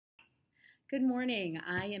Good morning.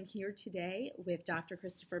 I am here today with Dr.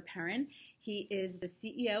 Christopher Perrin. He is the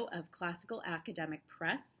CEO of Classical Academic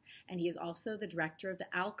Press, and he is also the director of the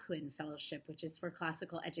Alcuin Fellowship, which is for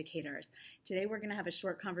classical educators. Today we're going to have a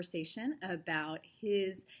short conversation about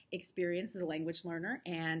his experience as a language learner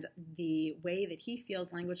and the way that he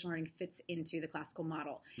feels language learning fits into the classical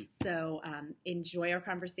model. So enjoy our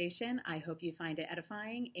conversation. I hope you find it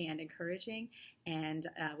edifying and encouraging. And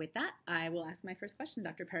with that, I will ask my first question,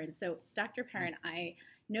 Dr. Perrin. So, Dr. Perrin, I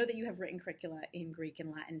know that you have written curricula in Greek and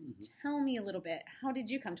Latin. Tell me a little bit, how did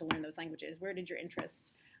you come to learn those languages? Where did your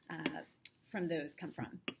interest from those come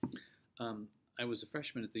from? I was a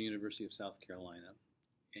freshman at the University of South Carolina,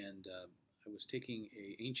 and I was taking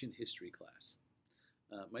an ancient history class.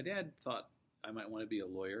 My dad thought I might want to be a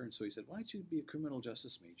lawyer, and so he said, why don't you be a criminal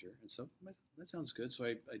justice major? And so that sounds good. So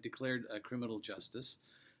I declared criminal justice.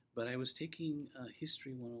 But I was taking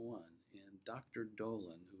History 101, and Dr.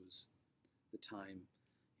 Dolan, who was at the time,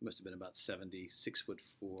 he must have been about 70,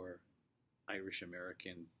 6'4",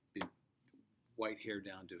 Irish-American, big white hair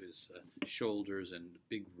down to his shoulders and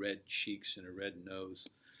big red cheeks and a red nose,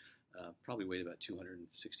 probably weighed about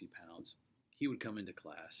 260 pounds. He would come into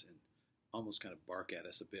class and almost kind of bark at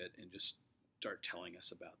us a bit and just start telling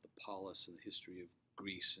us about the polis and the history of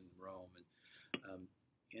Greece and Rome.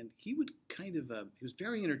 And he would kind of, he was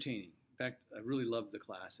very entertaining. In fact, I really loved the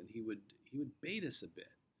class, and he would bait us a bit.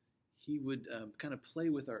 He would kind of play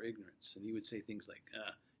with our ignorance, and he would say things like,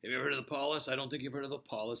 have you ever heard of the polis? I don't think you've heard of the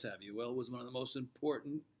polis, have you? Well, it was one of the most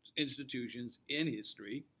important institutions in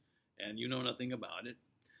history, and you know nothing about it.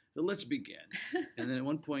 So let's begin. And then at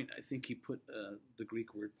one point, I think he put the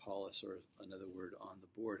Greek word polis, or another word, on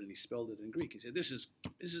the board, and he spelled it in Greek. He said, this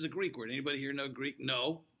is a Greek word. Anybody here know Greek?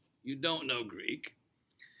 No, you don't know Greek.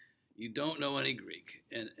 You don't know any Greek.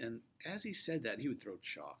 And as he said that, he would throw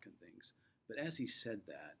chalk and things. But as he said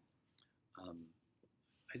that,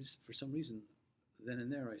 I just, for some reason, then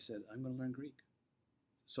and there, I said, I'm going to learn Greek.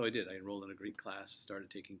 So I did. I enrolled in a Greek class, started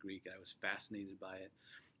taking Greek, and I was fascinated by it.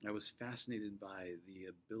 I was fascinated by the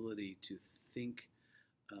ability to think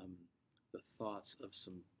the thoughts of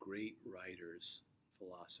some great writers,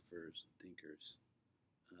 philosophers, thinkers,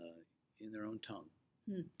 in their own tongue.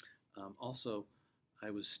 Also, I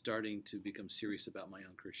was starting to become serious about my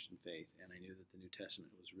own Christian faith, and I knew that the New Testament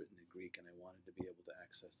was written in Greek, and I wanted to be able to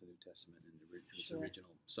access the New Testament in its original.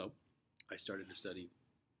 So I started to study,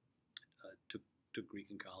 took Greek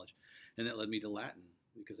in college, and that led me to Latin,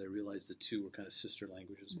 because I realized the two were kind of sister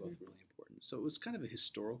languages, both really important. So it was kind of a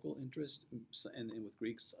historical interest, and with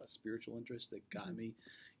Greek's a spiritual interest that got me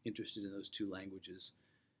interested in those two languages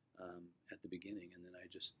at the beginning, and then I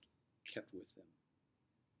just kept with them.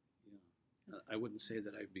 I wouldn't say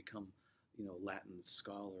that I've become, Latin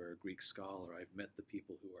scholar or Greek scholar. I've met the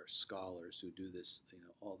people who are scholars who do this,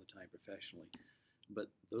 all the time professionally.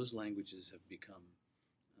 But those languages have become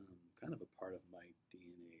kind of a part of my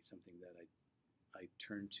DNA, something that I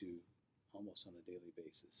turn to almost on a daily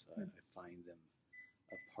basis. I find them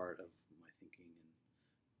a part of my thinking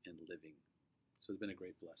and living. So it's been a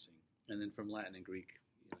great blessing. And then from Latin and Greek,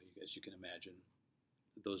 as you can imagine,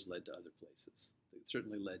 those led to other places. They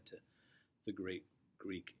certainly led to the great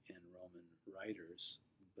Greek and Roman writers,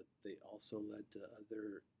 but they also led to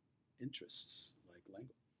other interests, like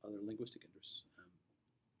other linguistic interests.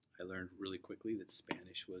 I learned really quickly that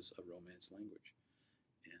Spanish was a Romance language,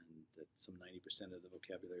 and that some 90% of the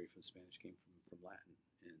vocabulary from Spanish came from Latin.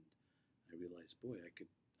 And I realized, boy, I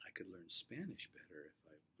could learn Spanish better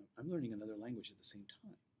if I'm learning another language at the same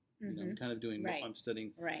time. I'm kind of doing, I'm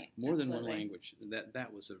studying more than one language. That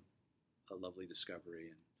was a lovely discovery,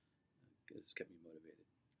 and it's kept me motivated.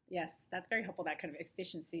 Yes, that's very helpful, that kind of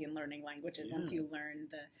efficiency in learning languages. Once you learn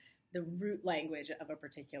the root language of a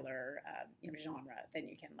particular genre, then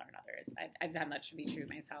you can learn others. I've found that to be true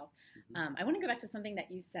myself. I want to go back to something that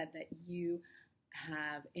you said, that you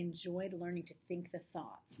have enjoyed learning to think the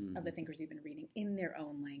thoughts of the thinkers you've been reading in their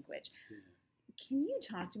own language. Can you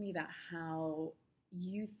talk to me about how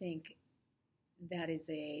you think that is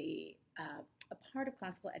a part of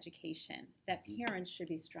classical education that parents should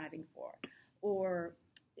be striving for? Or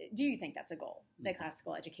do you think that's a goal that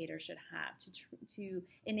classical educators should have to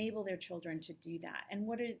enable their children to do that? And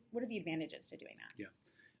what are the advantages to doing that? Yeah,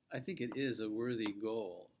 I think it is a worthy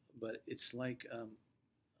goal, but it's like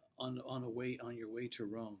on your way to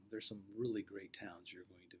Rome, there's some really great towns you're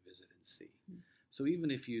going to visit and see. So even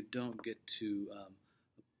if you don't get to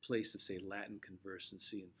a place of, say, Latin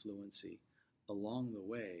conversancy and fluency, along the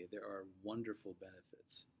way, there are wonderful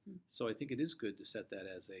benefits. So I think it is good to set that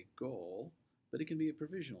as a goal, but it can be a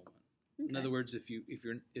provisional one. In other words,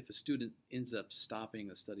 if a student ends up stopping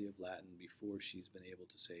the study of Latin before she's been able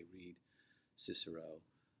to, say, read Cicero.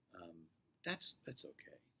 That's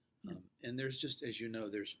okay. And there's just, as you know,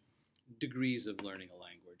 there's degrees of learning a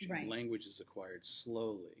language. Right. Language is acquired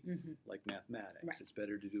slowly, like mathematics. Right. It's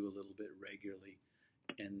better to do a little bit regularly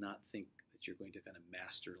and not think that you're going to kind of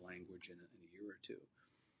master language in a year or two.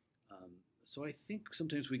 So I think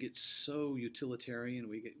sometimes we get so utilitarian.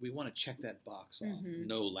 We want to check that box off,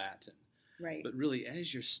 know Latin. Right. But really,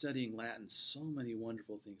 as you're studying Latin, so many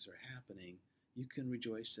wonderful things are happening. You can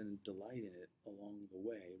rejoice and delight in it along the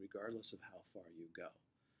way, regardless of how far you go.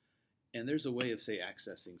 And there's a way of, say,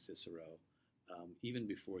 accessing Cicero even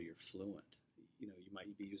before you're fluent. You know, you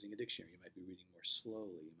might be using a dictionary. You might be reading more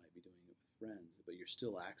slowly. You might be doing it with friends. But you're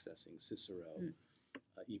still accessing Cicero,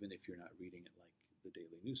 even if you're not reading it like the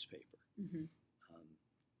daily newspaper.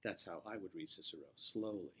 That's how I would read Cicero,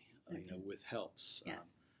 slowly, you know, with helps. Yes.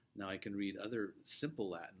 Now I can read other simple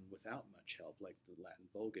Latin without much help, like the Latin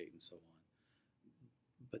Vulgate and so on.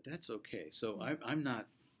 But that's okay. So I'm not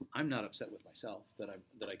upset with myself that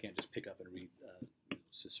I can't just pick up and read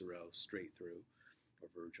Cicero straight through, or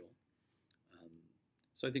Virgil.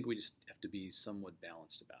 So I think we just have to be somewhat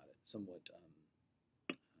balanced about it, somewhat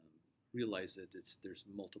realize that there's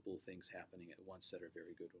multiple things happening at once that are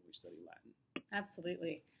very good when we study Latin.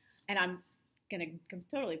 Absolutely. And I'm going to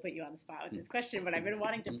totally put you on the spot with this question, but I've been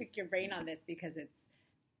wanting to pick your brain on this because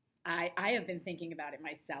I have been thinking about it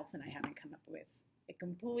myself, and I haven't come up with a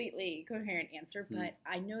completely coherent answer, but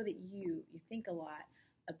I know that you think a lot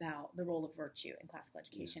about the role of virtue in classical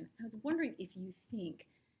education. I was wondering if you think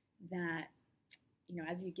that, you know,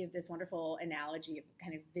 as you give this wonderful analogy of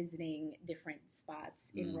kind of visiting different spots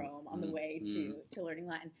in Rome on the way to learning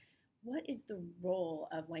Latin, what is the role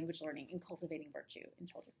of language learning in cultivating virtue in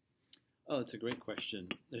children? Oh, it's a great question.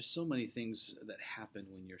 There's so many things that happen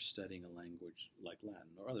when you're studying a language like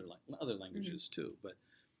Latin, or other languages too, but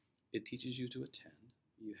it teaches you to attend.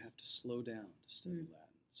 You have to slow down to study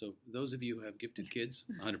Latin. So those of you who have gifted kids,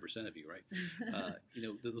 100% of you, right? You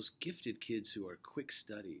know, those gifted kids who are quick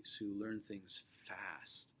studies, who learn things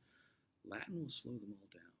fast, Latin will slow them all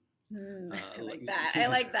down. I like that. I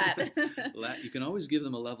like that. You can always give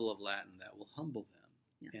them a level of Latin that will humble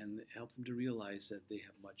them and help them to realize that they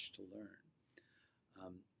have much to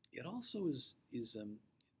learn. It also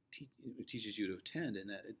it teaches you to attend, and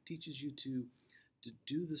that it teaches you to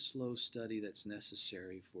do the slow study that's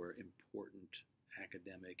necessary for important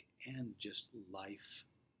academic and just life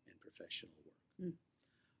and professional work.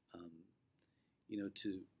 You know,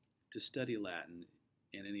 to study Latin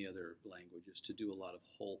and any other languages, to do a lot of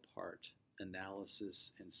whole part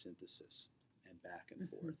analysis and synthesis and back and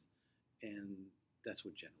forth. And that's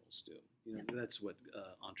what generals do. You know, that's what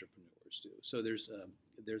entrepreneurs do. So there's a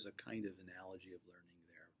kind of analogy of learning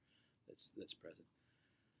there that's present.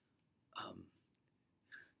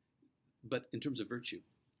 But in terms of virtue,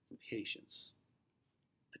 patience,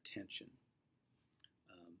 attention,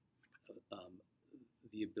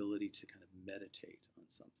 the ability to kind of meditate on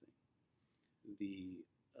something, the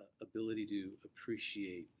ability to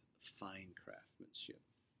appreciate fine craftsmanship.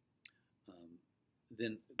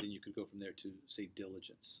 Then you could go from there to, say,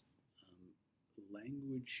 diligence.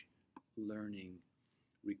 Language learning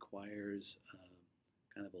requires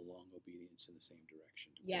kind of a long obedience in the same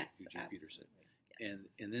direction. Yes, Eugene Peterson.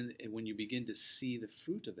 And then when you begin to see the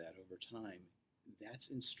fruit of that over time, that's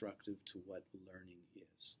instructive to what learning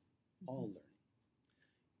is. All learning.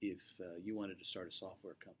 If you wanted to start a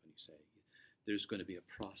software company, say, there's going to be a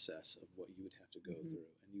process of what you would have to go through,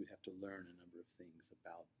 and you would have to learn a number of things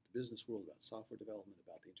about the business world, about software development,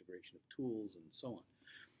 about the integration of tools, and so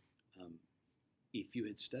on. If you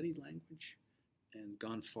had studied language and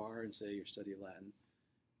gone far in, say, your study of Latin,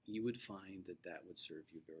 you would find that would serve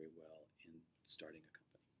you very well in starting a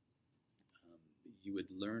company. You would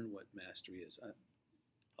learn what mastery is.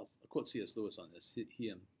 I'll quote C.S. Lewis on this. He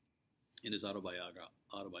in his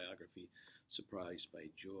autobiography, Surprised by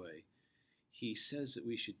Joy, he says that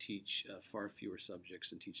we should teach far fewer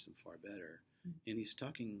subjects and teach them far better. And he's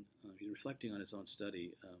reflecting on his own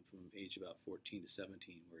study from age about 14 to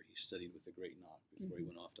 17, where he studied with the great Knox before he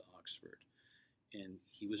went off to Oxford. And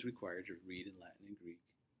he was required to read in Latin and Greek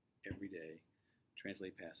every day,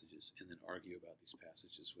 translate passages, and then argue about these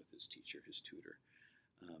passages with his teacher, his tutor.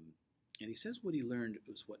 And he says what he learned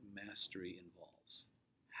was what mastery involves.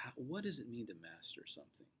 What does it mean to master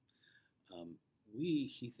something?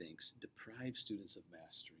 He thinks, deprive students of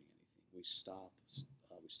mastering anything. We stop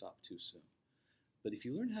too soon. But if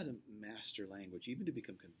you learn how to master language, even to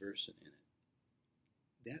become conversant in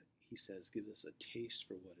it, that, he says, gives us a taste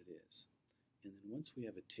for what it is. And then once we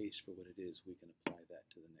have a taste for what it is, we can apply that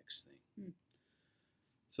to the next thing.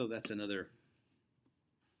 So that's another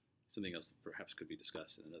something else that perhaps could be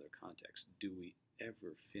discussed in another context. Do we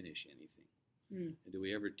ever finish anything? And do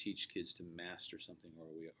we ever teach kids to master something, or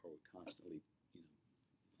are we constantly,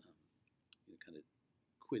 kind of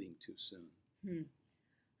quitting too soon?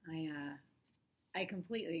 I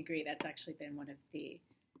completely agree. That's actually been one of the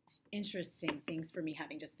interesting things for me,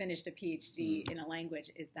 having just finished a PhD in a language,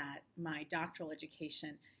 is that my doctoral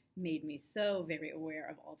education made me so very aware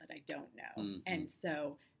of all that I don't know. And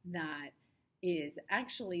so that is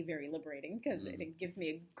actually very liberating, because it gives me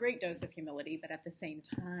a great dose of humility, but at the same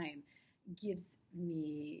time gives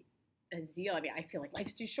me a zeal. I mean, I feel like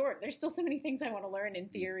life's too short. There's still so many things I want to learn in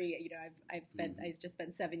theory. I just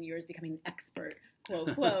spent 7 years becoming an expert,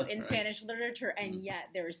 quote, quote, in Spanish literature, and yet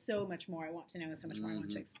there is so much more I want to know, and so much more I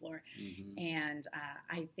want to explore. And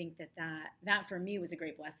I think that for me was a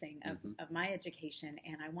great blessing of my education,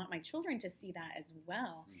 and I want my children to see that as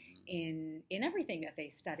well in everything that they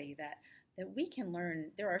study, that we can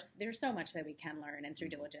learn. There's so much that we can learn, and through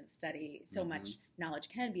diligent study, so much knowledge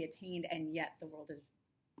can be attained, and yet the world is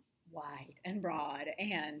wide and broad,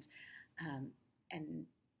 and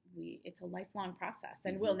it's a lifelong process,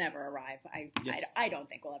 and we'll never arrive. I don't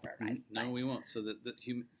think we'll ever arrive. No, we won't. So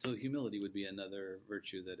so humility would be another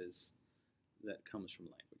virtue that comes from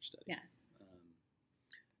language study. Yes.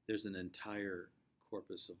 There's an entire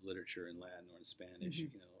corpus of literature in Latin or in Spanish, and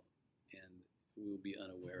we'll be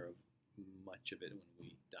unaware of much of it when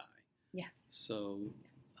we die. Yes. So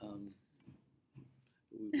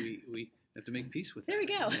we have to make peace with there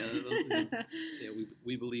that. There we go.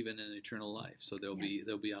 We believe in an eternal life, so there'll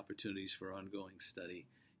be opportunities for ongoing study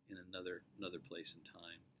in another place and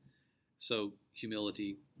time. So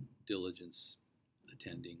humility, diligence,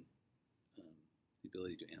 attending, the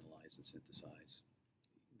ability to analyze and synthesize,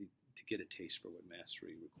 to get a taste for what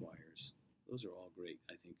mastery requires. Those are all great,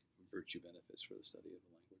 I think, virtue benefits for the study of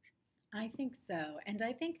a language. I think so. And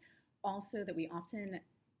I think also that we often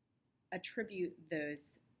attribute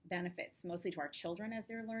those benefits mostly to our children as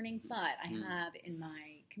they're learning, but I have in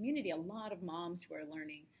my community a lot of moms who are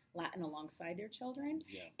learning Latin alongside their children.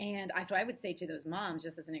 And so I would say to those moms,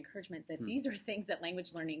 just as an encouragement, that these are things that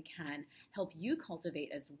language learning can help you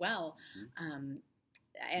cultivate as well.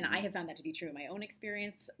 And I have found that to be true in my own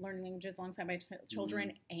experience learning languages alongside my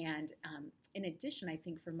children. And in addition, I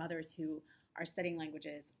think for mothers who are studying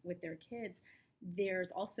languages with their kids,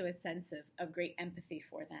 there's also a sense of great empathy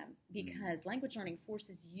for them, because language learning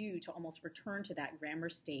forces you to almost return to that grammar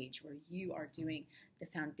stage where you are doing the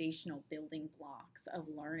foundational building blocks of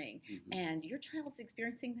learning. And your child's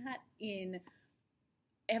experiencing that in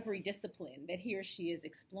every discipline that he or she is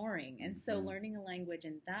exploring. And so learning a language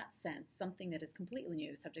in that sense, something that is completely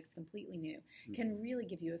new, subject's completely new, can really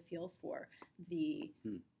give you a feel for the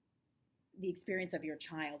experience of your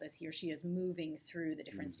child as he or she is moving through the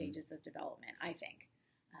different stages of development, I think.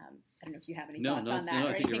 I don't know if you have any thoughts on that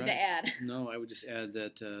or anything to add. No, I would just add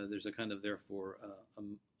that there's a kind of, therefore,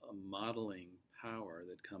 a modeling power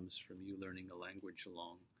that comes from you learning a language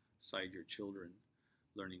alongside your children,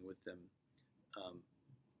 learning with them.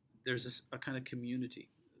 There's a kind of community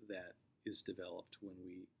that is developed when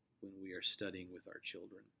we are studying with our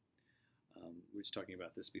children. We were just talking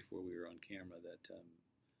about this before we were on camera, that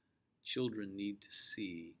children need to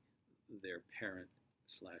see their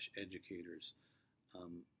parent/educators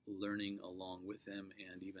learning along with them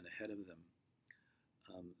and even ahead of them,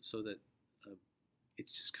 so that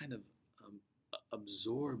it's just kind of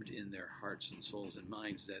absorbed in their hearts and souls and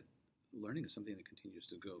minds that learning is something that continues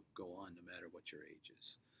to go on no matter what your age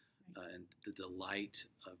is. And the delight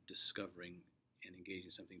of discovering and engaging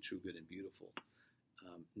something true, good, and beautiful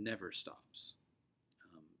never stops.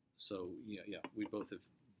 So we both have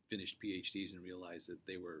finished PhDs and realized that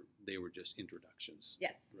they were just introductions.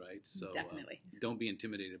 Yes. Right? So definitely. Don't be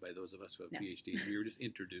intimidated by those of us who have PhDs. We were just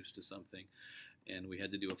introduced to something, and we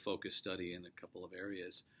had to do a focus study in a couple of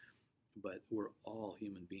areas. But we're all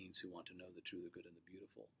human beings who want to know the true, the good, and the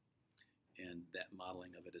beautiful. And that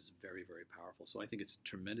modeling of it is very, very powerful. So I think it's a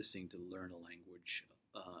tremendous thing to learn a language,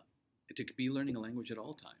 to be learning a language at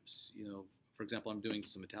all times. For example, I'm doing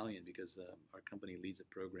some Italian because our company leads a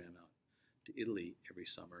program out to Italy every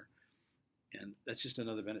summer. And that's just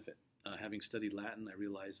another benefit. Having studied Latin, I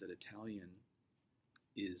realized that Italian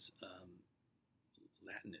is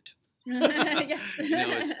Latinate.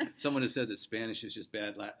 Yes. Someone has said that Spanish is just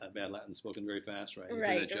bad Latin spoken very fast, right?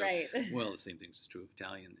 Right. Well, the same thing is true of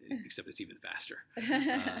Italian, except it's even faster.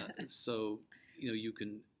 So, you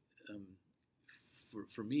can,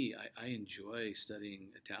 for me, I enjoy studying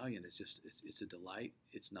Italian. It's a delight.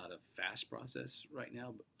 It's not a fast process right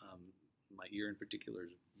now. But, my ear in particular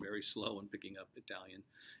is very slow in picking up Italian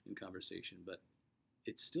in conversation, but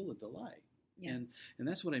it's still a delight. Yes. And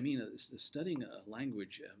that's what I mean. Studying a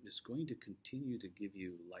language is going to continue to give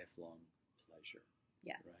you lifelong pleasure.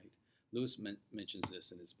 Yes. Right? Lewis mentions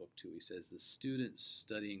this in his book too. He says the student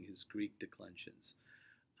studying his Greek declensions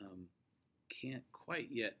can't quite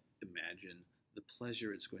yet imagine the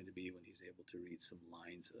pleasure it's going to be when he's able to read some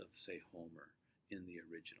lines of, say, Homer in the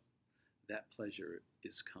original. That pleasure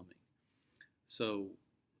is coming. So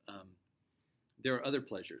there are other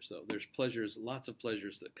pleasures, though. There's pleasures, lots of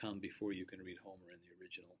pleasures that come before you can read Homer in the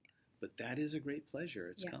original. But that is a great pleasure.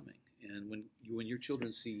 It's coming. And when your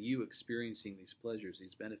children see you experiencing these pleasures,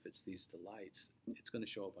 these benefits, these delights, it's going to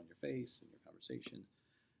show up on your face, in your conversation,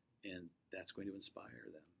 and that's going to inspire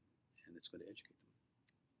them, and it's going to educate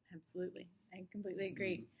them. Absolutely. I completely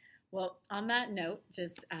agree. Well, on that note,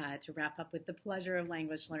 just to wrap up with the pleasure of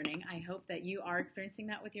language learning, I hope that you are experiencing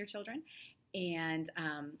that with your children. And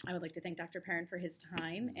I would like to thank Dr. Perrin for his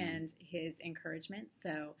time and his encouragement.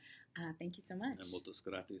 So thank you so much. And muchas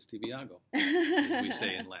gracias, Tibiago, as we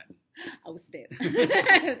say in Latin. A usted,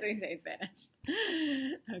 as we say in Spanish.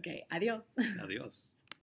 Okay, adios. Adios.